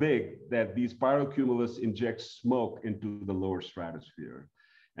so big that these pyrocumulus inject smoke into the lower stratosphere.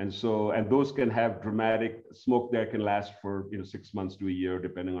 And those can have dramatic smoke that can last for 6 months to a year,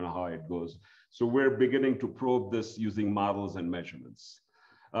 depending on how it goes. So we're beginning to probe this using models and measurements.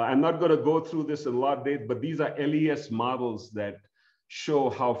 I'm not going to go through this in a lot of data, but these are LES models that show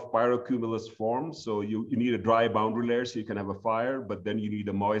how pyrocumulus forms. So you need a dry boundary layer so you can have a fire, but then you need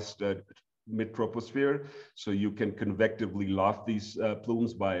a moist mid-troposphere, so you can convectively loft these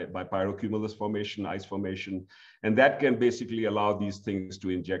plumes by pyrocumulus formation, ice formation, and that can basically allow these things to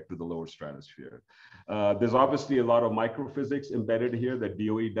inject to the lower stratosphere. There's obviously a lot of microphysics embedded here that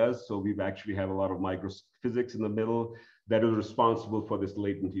DOE does, so we've actually have a lot of microphysics in the middle that is responsible for this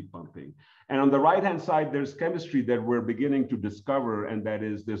latent heat pumping. And on the right-hand side, there's chemistry that we're beginning to discover, and that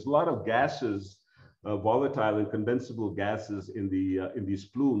is there's a lot of gases, volatile and condensable gases in these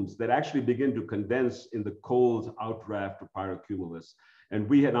plumes that actually begin to condense in the cold outdraft of pyrocumulus. And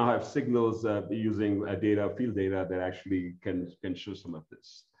we now have signals using field data that actually can show some of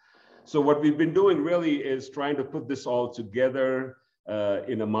this. So what we've been doing really is trying to put this all together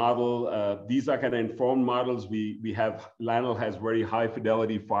in a model. These are kind of informed models. LANL has very high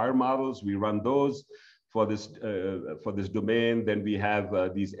fidelity fire models. We run those for this domain. Then we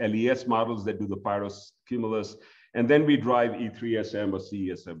have these LES models that do the pyrocumulus, and then we drive E3SM or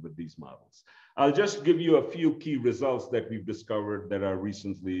CESM with these models. I'll just give you a few key results that we've discovered that are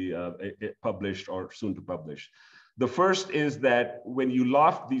recently published or soon to publish. The first is that when you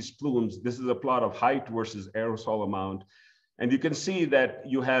loft these plumes, this is a plot of height versus aerosol amount, and you can see that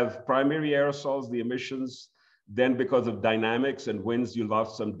you have primary aerosols, the emissions. Then because of dynamics and winds, you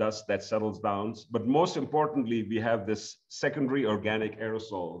lost some dust that settles down. But most importantly, we have this secondary organic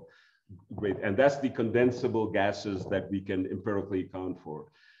aerosol, and that's the condensable gases that we can empirically account for.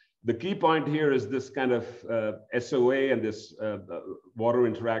 The key point here is this kind of SOA and this water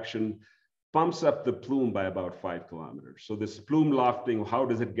interaction pumps up the plume by about 5 kilometers. So this plume lofting, how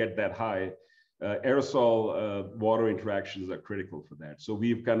does it get that high? Aerosol water interactions are critical for that. So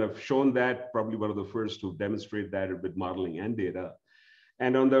we've kind of shown that, probably one of the first to demonstrate that with modeling and data.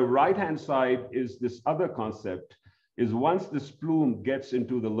 And on the right-hand side is this other concept, is once this plume gets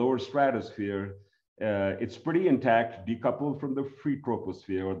into the lower stratosphere, it's pretty intact, decoupled from the free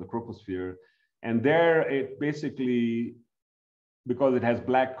troposphere or the troposphere. And there it basically, because it has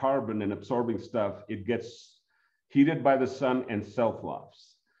black carbon and absorbing stuff, it gets heated by the sun and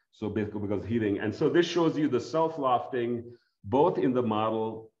self-lofts. So basically because heating. And so this shows you the self-lofting, both in the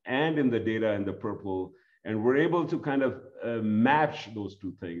model and in the data in the purple. And we're able to kind of match those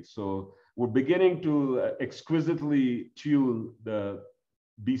two things. So we're beginning to exquisitely tune the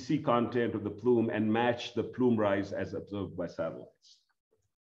BC content of the plume and match the plume rise as observed by satellites.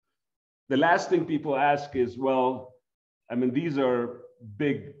 The last thing people ask is, well, I mean, these are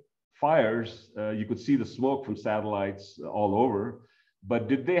big fires. You could see the smoke from satellites all over, but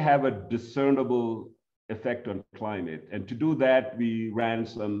did they have a discernible effect on climate? And to do that, we ran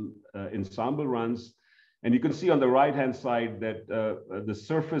some ensemble runs. And you can see on the right-hand side that the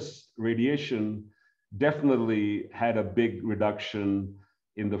surface radiation definitely had a big reduction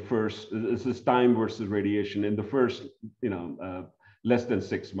in the first, this is time versus radiation, in the first, less than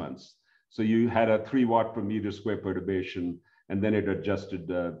 6 months. So you had a 3 watt per meter square perturbation, and then it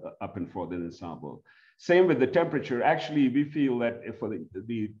adjusted up and forth in ensemble. Same with the temperature. Actually, we feel that for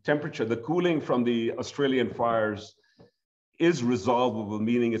the temperature, the cooling from the Australian fires is resolvable,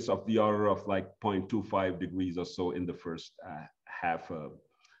 meaning it's of the order of like 0.25 degrees or so in the first half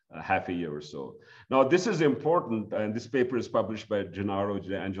a year or so. Now, this is important, and this paper is published by Gennaro,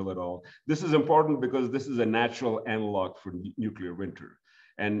 Angelo et al. This is important because this is a natural analog for nuclear winter.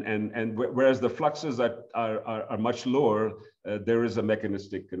 And whereas the fluxes are much lower, there is a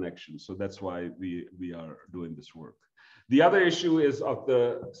mechanistic connection. So that's why we are doing this work. The other issue is of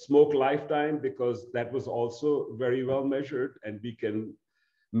the smoke lifetime, because that was also very well measured, and we can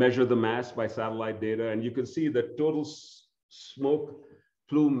measure the mass by satellite data. And you can see the total smoke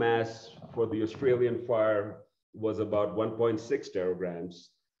plume mass for the Australian fire was about 1.6 teragrams.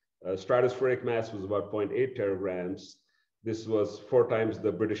 Stratospheric mass was about 0.8 teragrams. This was 4 times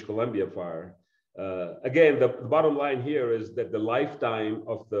the British Columbia fire. Again, the bottom line here is that the lifetime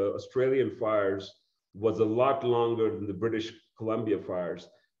of the Australian fires was a lot longer than the British Columbia fires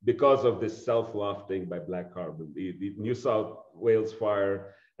because of this self-lofting by black carbon. The New South Wales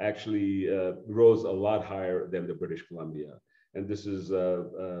fire actually rose a lot higher than the British Columbia. And this is,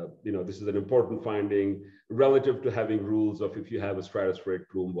 this is an important finding relative to having rules of if you have a stratospheric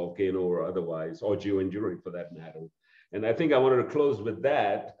plume, volcano or otherwise, or geoengineering for that matter. And I think I wanted to close with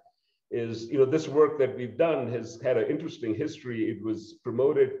that is, this work that we've done has had an interesting history. It was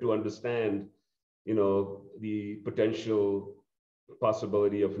promoted to understand, the potential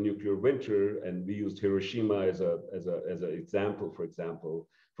possibility of nuclear winter. And we used Hiroshima as an example,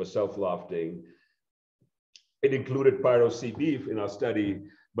 for self-lofting. It included pyro-CB in our study,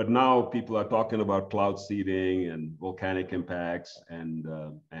 but now people are talking about cloud seeding and volcanic impacts and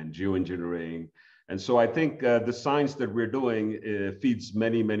geoengineering. And so I think the science that we're doing feeds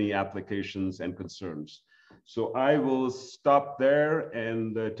many, many applications and concerns. So I will stop there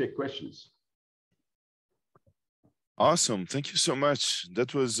and take questions. Awesome. Thank you so much.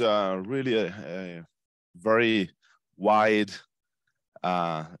 That was really a very wide,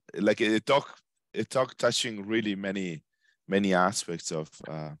 like a talk touching really many aspects of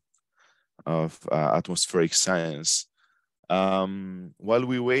atmospheric science. While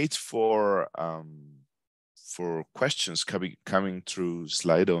we wait for questions coming through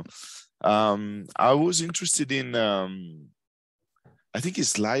Slido, I was interested in I think it's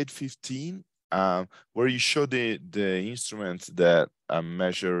slide 15, where you show the instrument that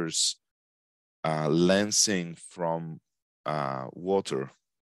measures lensing from water.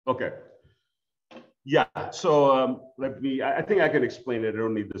 Okay. Yeah. So I think I can explain it. I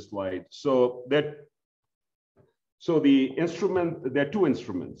don't need the slide. So the instrument, there are 2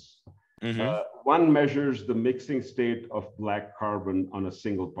 instruments. Mm-hmm. One measures the mixing state of black carbon on a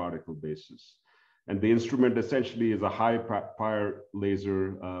single particle basis. And the instrument essentially is a high power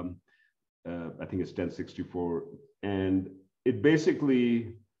laser, I think it's 1064. And it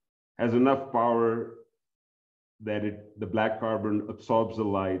basically has enough power that the black carbon absorbs the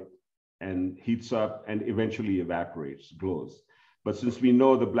light and heats up and eventually evaporates, glows. But since we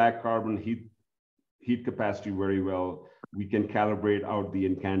know the black carbon heat capacity very well, we can calibrate out the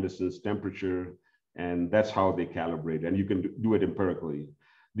incandescence temperature, and that's how they calibrate. And you can do it empirically.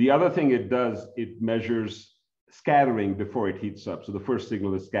 The other thing it does, it measures scattering before it heats up. So the first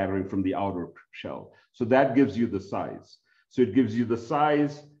signal is scattering from the outer shell. So that gives you the size. So it gives you the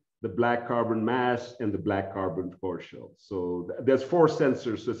size, the black carbon mass, and the black carbon core shell. So there's 4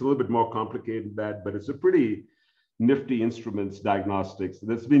 sensors. So it's a little bit more complicated than that, but it's a pretty nifty instruments, diagnostics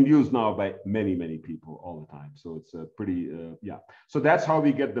that's been used now by many, many people all the time. So it's a pretty, yeah. So that's how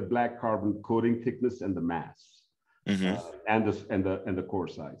we get the black carbon coating thickness and the mass, and the core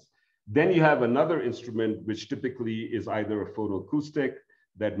size. Then you have another instrument, which typically is either a photoacoustic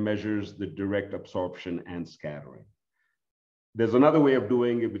that measures the direct absorption and scattering. There's another way of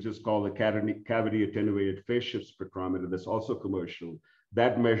doing it, which is called a cavity attenuated phase shift spectrometer that's also commercial.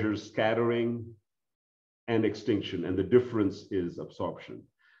 That measures scattering and extinction, and the difference is absorption.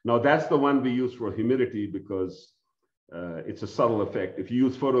 Now that's the one we use for humidity because it's a subtle effect. If you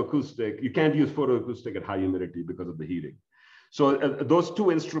use photoacoustic, you can't use photoacoustic at high humidity because of the heating. So those 2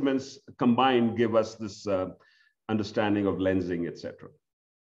 instruments combined give us this understanding of lensing, etc.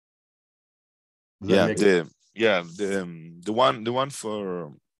 The one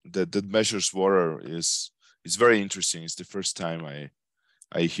for that measures water is very interesting. It's the first time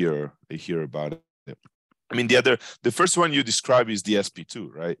I hear about it. I mean, the first one you describe is the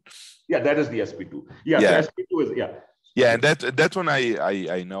SP2, right? Yeah, that is the SP2. Yeah. So SP2 is Yeah, and that one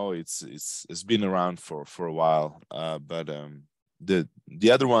I know it's been around for a while, but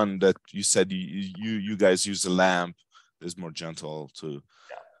the other one that you said you guys use a lamp is more gentle too.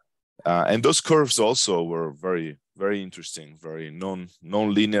 And those curves also were very, very interesting, very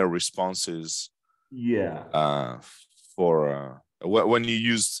non-linear responses. For when you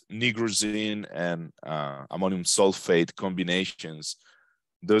use nigrosin and ammonium sulfate combinations,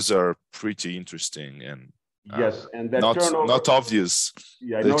 those are pretty interesting and yes, and that not obvious.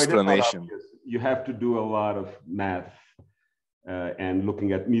 Yeah, the explanation. You have to do a lot of math and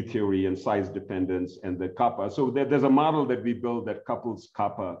looking at mean theory and size dependence and the kappa. So there's a model that we built that couples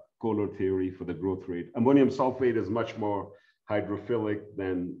kappa Kohler theory for the growth rate. Ammonium sulfate is much more hydrophilic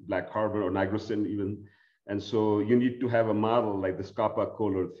than black carbon or nigrosin even. And so you need to have a model like this kappa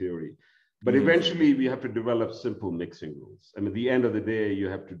Kohler theory. But eventually we have to develop simple mixing rules. I mean, at the end of the day, you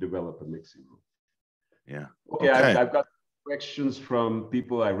have to develop a mixing rule. Yeah. Okay. I've got questions from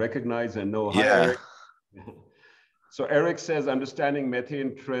people I recognize and know. Hi, Eric. So Eric says, understanding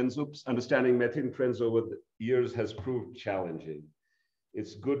methane trends over the years has proved challenging.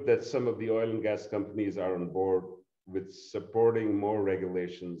 It's good that some of the oil and gas companies are on board with supporting more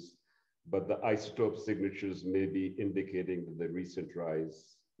regulations, but the isotope signatures may be indicating the recent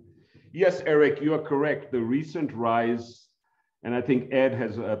rise. Yes, Eric, you are correct. The recent rise, and I think Ed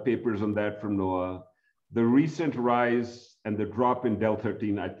has papers on that from NOAA, the recent rise and the drop in Del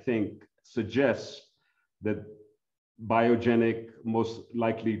 13, I think, suggests that biogenic, most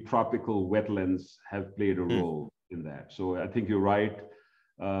likely tropical wetlands have played a role in that. So I think you're right.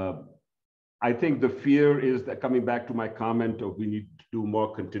 I think the fear is that, coming back to my comment of we need to do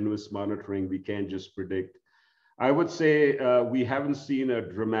more continuous monitoring, we can't just predict. I would say we haven't seen a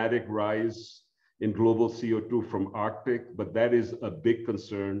dramatic rise in global CO2 from Arctic, but that is a big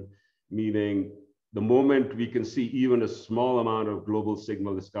concern, meaning the moment we can see even a small amount of global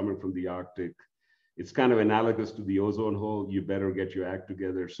signal is coming from the Arctic, it's kind of analogous to the ozone hole. You better get your act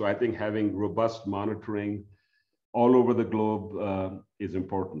together. So I think having robust monitoring all over the globe is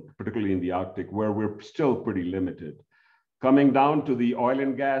important, particularly in the Arctic, where we're still pretty limited. Coming down to the oil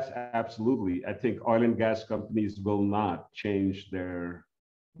and gas, absolutely. I think oil and gas companies will not change their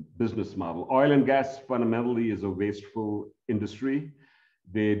business model. Oil and gas fundamentally is a wasteful industry.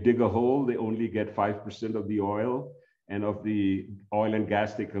 They dig a hole, they only get 5% of the oil, and of the oil and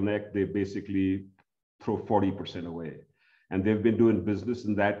gas they collect, they basically throw 40% away. And they've been doing business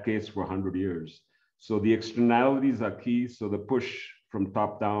in that case for 100 years. So the externalities are key. So the push from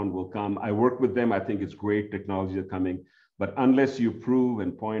top down will come. I work with them. I think it's great technology are coming, but unless you prove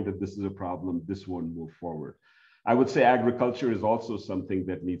and point that this is a problem, this won't move forward. I would say agriculture is also something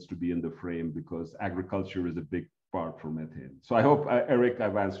that needs to be in the frame because agriculture is a big part for methane. So I hope, Eric,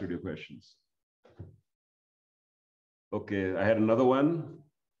 I've answered your questions. Okay, I had another one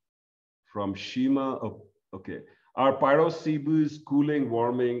from Shima. Oh, okay. Are pyrocubes cooling,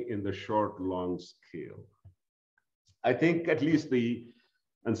 warming in the short, long scale? I think at least the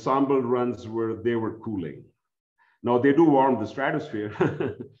ensemble runs they were cooling. Now they do warm the stratosphere.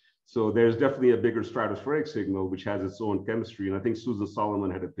 So there's definitely a bigger stratospheric signal, which has its own chemistry. And I think Susan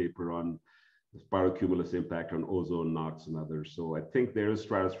Solomon had a paper on this pyrocumulus impact on ozone, NOx, and others. So I think there is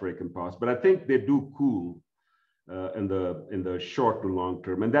stratospheric impulse, but I think they do cool in the short to long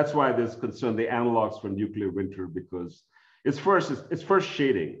term. And that's why there's concern, the analogs for nuclear winter, because It's first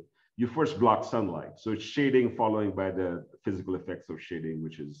shading. You first block sunlight. So it's shading following by the physical effects of shading,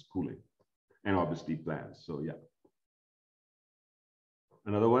 which is cooling, and obviously plants. So yeah.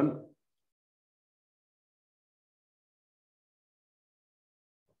 Another one.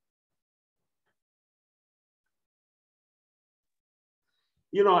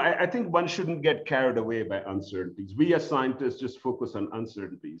 You know, I think one shouldn't get carried away by uncertainties. We as scientists just focus on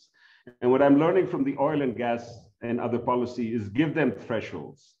uncertainties. And what I'm learning from the oil and gas and other policy is give them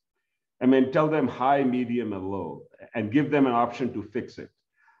thresholds. I mean, tell them high, medium, and low, and give them an option to fix it.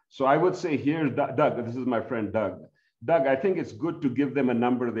 So I would say here, Doug, this is my friend Doug. Doug, I think it's good to give them a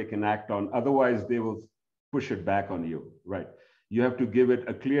number they can act on. Otherwise, they will push it back on you, right? You have to give it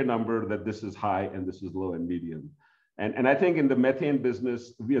a clear number that this is high and this is low and medium. And I think in the methane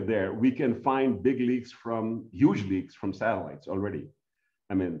business, we are there. We can find big leaks huge leaks from satellites already.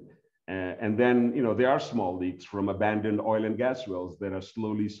 I mean, and then, you know, there are small leaks from abandoned oil and gas wells that are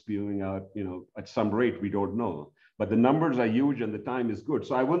slowly spewing out, you know, at some rate we don't know. But the numbers are huge and the time is good.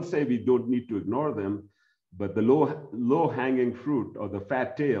 So I wouldn't say we don't need to ignore them, but the low hanging fruit or the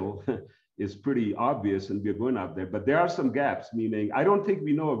fat tail is pretty obvious and we're going out there. But there are some gaps, meaning I don't think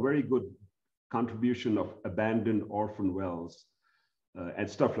we know a very good contribution of abandoned orphan wells and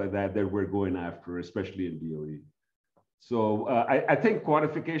stuff like that we're going after, especially in DOE. So I think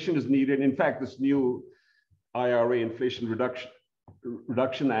quantification is needed. In fact, this new IRA, Inflation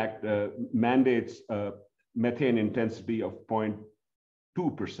Reduction Act, mandates methane intensity of 0.2%,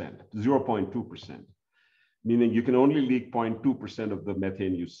 0.2%, meaning you can only leak 0.2% of the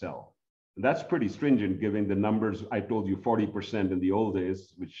methane you sell. And that's pretty stringent given the numbers I told you, 40% in the old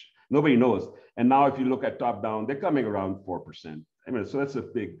days, which nobody knows. And now if you look at top down, they're coming around 4%. I mean, so that's a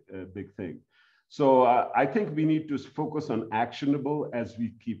big thing. So I think we need to focus on actionable as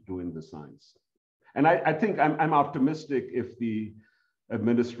we keep doing the science. And I think I'm optimistic if the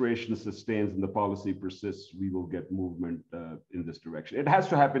administration sustains and the policy persists, we will get movement in this direction. It has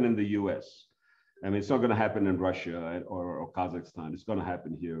to happen in the US. I mean, it's not going to happen in Russia or Kazakhstan. It's going to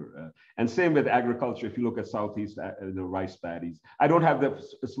happen here. And same with agriculture. If you look at Southeast, the rice paddies, I don't have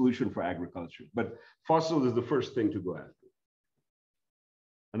the solution for agriculture, but fossil is the first thing to go after.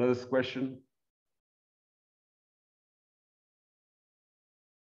 Another question?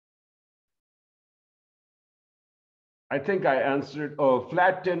 I think I answered,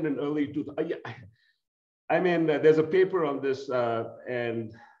 flat 10 in early 2000. Yeah. I mean, there's a paper on this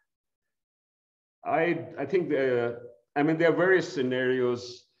and I think, I mean, there are various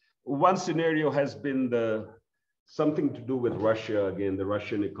scenarios. One scenario has been something to do with Russia, again, the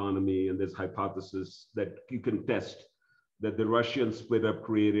Russian economy, and there's hypothesis that you can test that the Russian split up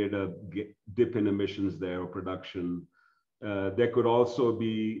created a dip in emissions there or production. There could also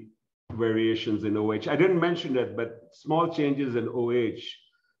be variations in OH. I didn't mention that, but small changes in OH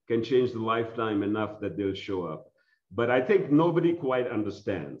can change the lifetime enough that they'll show up. But I think nobody quite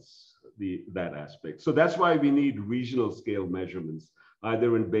understands that aspect. So that's why we need regional scale measurements,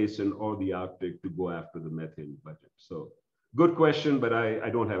 either in basin or the Arctic, to go after the methane budget. So good question, but I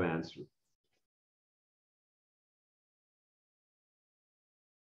don't have an answer.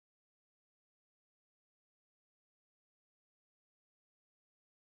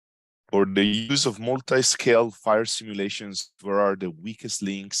 For the use of multi-scale fire simulations, where are the weakest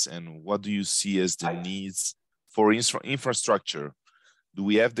links and what do you see as the needs for infrastructure? Do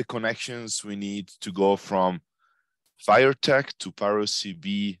we have the connections we need to go from fire tech to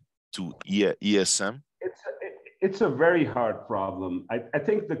Pyro-CB to ESM? It's a very hard problem. I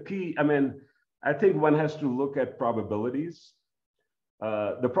think the key, I mean, I think one has to look at probabilities.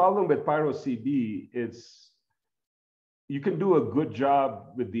 The problem with Pyro-CB is you can do a good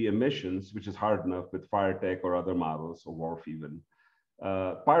job with the emissions, which is hard enough with fire tech or other models, or WRF even.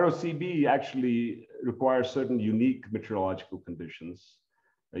 Pyro-CB actually requires certain unique meteorological conditions,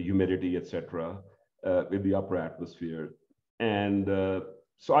 humidity, et cetera, in the upper atmosphere. And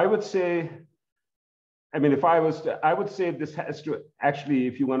so I would say, I mean, if I was to, I would say this has to actually,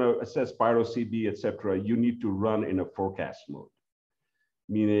 if you want to assess Pyro-CB, et cetera, you need to run in a forecast mode,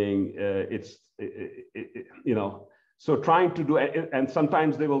 meaning you know, so trying to do, and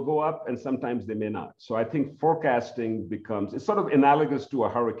sometimes they will go up and sometimes they may not. So I think forecasting becomes, it's sort of analogous to a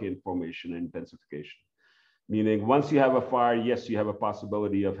hurricane formation intensification. Meaning once you have a fire, yes, you have a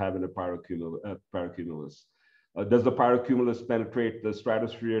possibility of having a pyrocumulus. Does the pyrocumulus penetrate the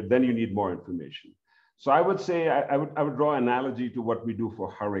stratosphere? Then you need more information. So I would say, I would draw an analogy to what we do for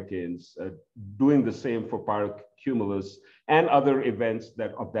hurricanes, doing the same for pyrocumulus and other events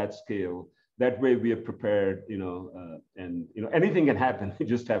that of that scale. That way we are prepared, you know, and you know, anything can happen. You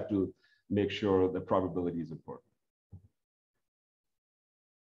just have to make sure the probability is important.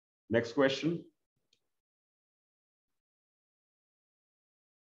 Next question.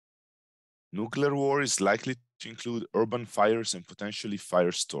 Nuclear war is likely to include urban fires and potentially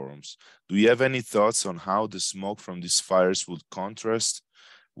firestorms. Do you have any thoughts on how the smoke from these fires would contrast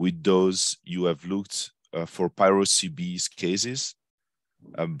with those you have looked for pyro-CB's cases?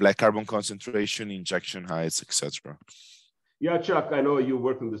 Black carbon concentration, injection heights, etc. Yeah, Chuck, I know you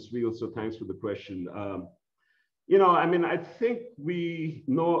work in this field, so thanks for the question. You know, I mean, I think we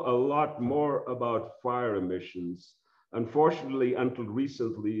know a lot more about fire emissions. Unfortunately, until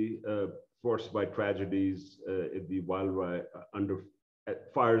recently, forced by tragedies in the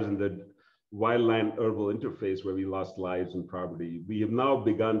fires in the wildland-urban interface where we lost lives and property, we have now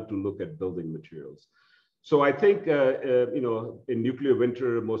begun to look at building materials. So I think, you know, in nuclear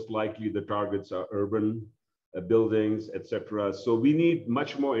winter, most likely the targets are urban buildings, et cetera. So we need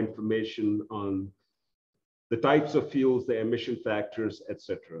much more information on the types of fuels, the emission factors, et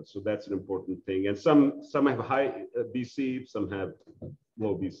cetera. So that's an important thing. And some have high BC, some have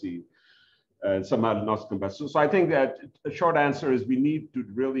low BC, and some are not combustion. So I think that a short answer is we need to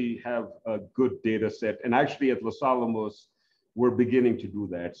really have a good data set. And actually at Los Alamos, we're beginning to do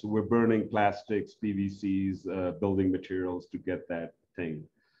that. So we're burning plastics, PVCs, building materials to get that thing.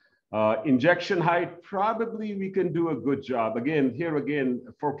 Injection height, probably we can do a good job. Again,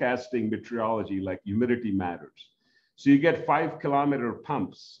 forecasting meteorology like humidity matters. So you get 5-kilometer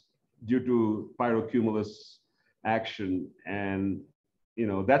pumps due to pyrocumulus action. And you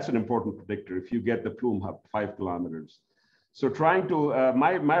know, that's an important predictor if you get the plume up 5 kilometers. So trying to,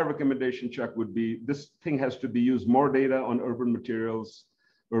 my recommendation, Chuck, would be this thing has to be used more data on urban materials,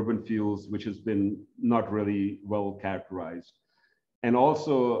 urban fuels, which has been not really well characterized. And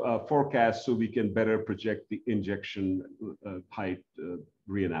also forecast so we can better project the injection height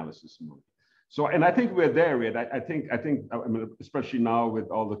reanalysis mode. So, and I think we're there, Ed. I think, I mean, especially now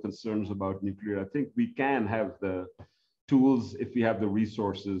with all the concerns about nuclear, I think we can have the tools if we have the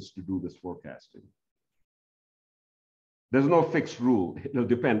resources to do this forecasting. There's no fixed rule. It'll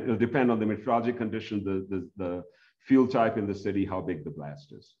depend on the meteorologic condition, the fuel type in the city, how big the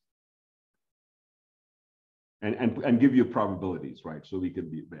blast is. And give you probabilities, right? So we can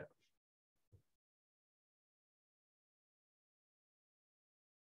be better.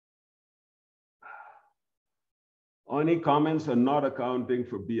 Any comments on not accounting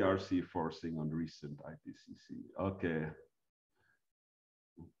for BRC forcing on recent IPCC? Okay.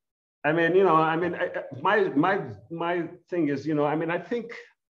 I mean, you know, I mean, my thing is, you know, I mean, I think,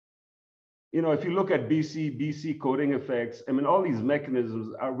 you know, if you look at BC coding effects, I mean, all these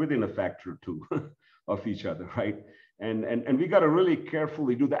mechanisms are within a factor or two of each other, right? And we got to really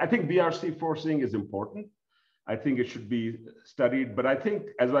carefully do that. I think BRC forcing is important. I think it should be studied, but I think,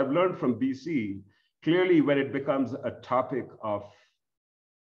 as I've learned from BC, clearly when it becomes a topic of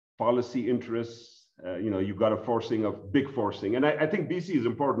policy interests, you know, you've got a forcing of big forcing. And I think BC is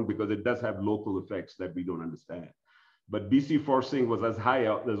important because it does have local effects that we don't understand. But BC forcing was as high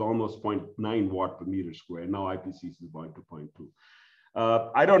as almost 0.9 watt per meter square. Now IPCC is going to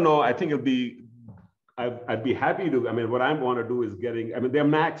 0.2. I don't know. I think it'll be, I'd be happy to, I mean, what I want to do is getting, I mean, there are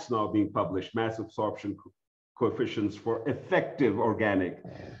MACs now being published, mass absorption coefficients for effective organic.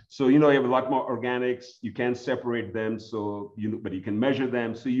 So, you know, you have a lot more organics, you can separate them, so, but you can measure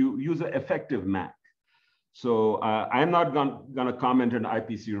them. So you use an effective MAC. So I'm not going to comment on the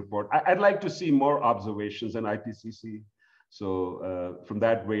IPCC report. I'd like to see more observations in IPCC. So from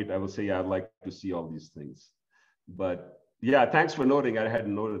that rate, I will say, yeah, I'd like to see all these things. But yeah, thanks for noting. I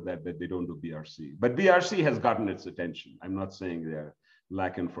hadn't noted that they don't do BRC. But BRC has gotten its attention. I'm not saying they're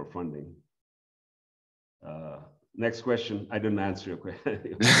lacking for funding. Next question. I didn't answer your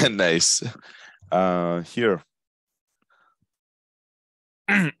question. Nice. Here.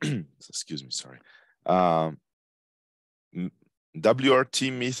 Excuse me, sorry.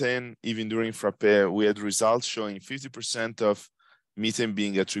 WRT methane, even during FRAPPE, we had results showing 50% of methane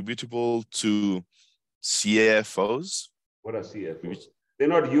being attributable to CAFOs. What are CAFOs? They're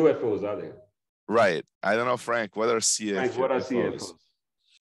not UFOs, are they? Right. I don't know, Frank, what are CAFOs? Frank, what are CAFOs?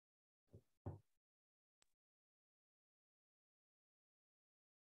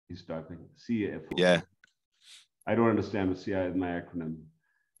 He's typing CAFOs. Yeah. I don't understand what CI is my acronym.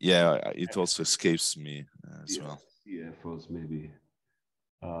 Yeah, it also escapes me as well. CFOs, maybe.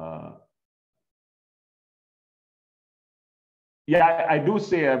 Yeah, I do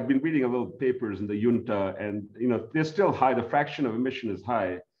say I've been reading a little papers in the UNTA, and you know they're still high. The fraction of emission is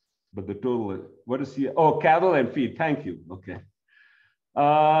high, but the total. What is oh, cattle and feed? Thank you. Okay.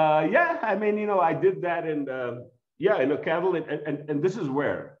 Yeah, I mean, you know, I did that, and yeah, you know, cattle, and this is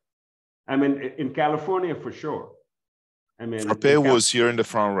where, I mean, in California for sure. I mean, Frappe was here in the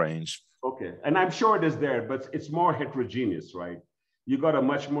Front Range. Okay, and I'm sure it is there, but it's more heterogeneous, right? You got a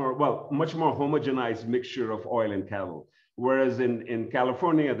much more homogenized mixture of oil and cattle. Whereas in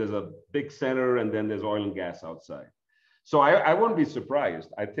California, there's a big center and then there's oil and gas outside. So I won't be surprised.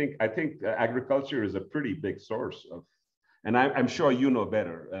 I think agriculture is a pretty big source of, and I'm sure you know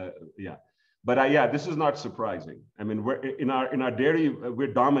better. Yeah, but yeah, this is not surprising. I mean, we're in our dairy,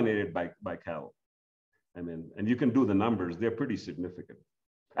 we're dominated by cattle. I mean, and you can do the numbers; they're pretty significant.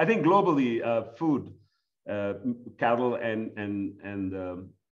 I think globally, food, cattle and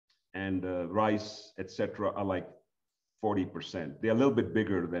rice, etc., are like 40%. They're a little bit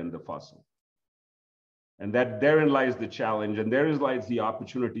bigger than the fossil. And that therein lies the challenge, and therein lies the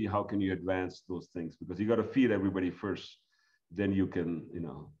opportunity. How can you advance those things? Because you got to feed everybody first, then you can,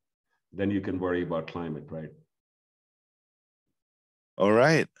 then you can worry about climate, right? All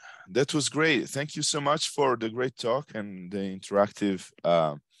right, that was great. Thank you so much for the great talk and the interactive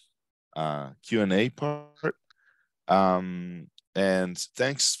Q&A part. And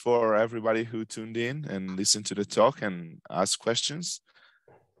thanks for everybody who tuned in and listened to the talk and asked questions.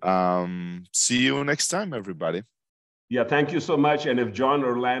 See you next time, everybody. Yeah, thank you so much. And if John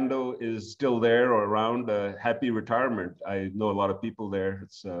Orlando is still there or around, happy retirement. I know a lot of people there.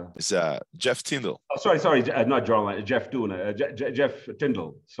 It's Jeff Tyndall. Oh, sorry, not John, Jeff Tuna, Jeff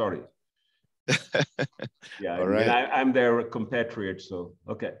Tyndall, sorry. Yeah, all right. I'm their compatriot, so,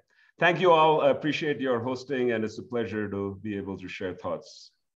 okay. Thank you all. I appreciate your hosting, and it's a pleasure to be able to share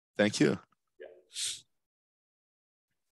thoughts. Thank you. Yeah.